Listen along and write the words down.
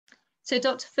So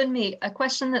Dr. Funmi, a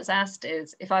question that's asked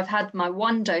is, if I've had my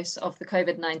 1 dose of the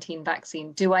COVID-19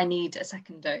 vaccine, do I need a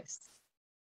second dose?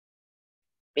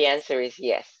 The answer is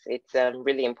yes. It's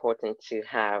really important to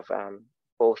have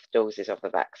both doses of the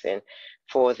vaccine.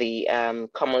 For the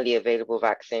commonly available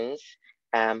vaccines,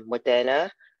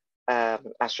 Moderna,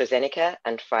 AstraZeneca,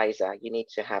 and Pfizer, you need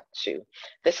to have 2.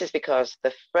 This is because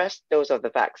the first dose of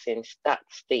the vaccine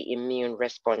starts the immune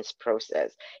response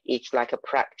process. It's like a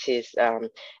practice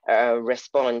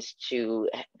response to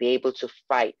be able to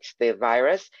fight the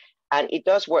virus. And it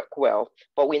does work well,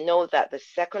 but we know that the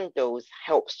second dose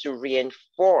helps to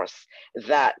reinforce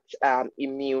that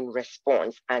immune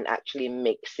response and actually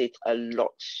makes it a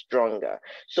lot stronger.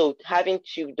 So having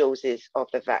 2 doses of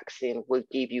the vaccine will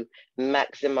give you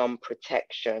maximum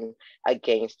protection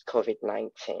against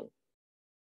COVID-19.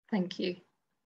 Thank you.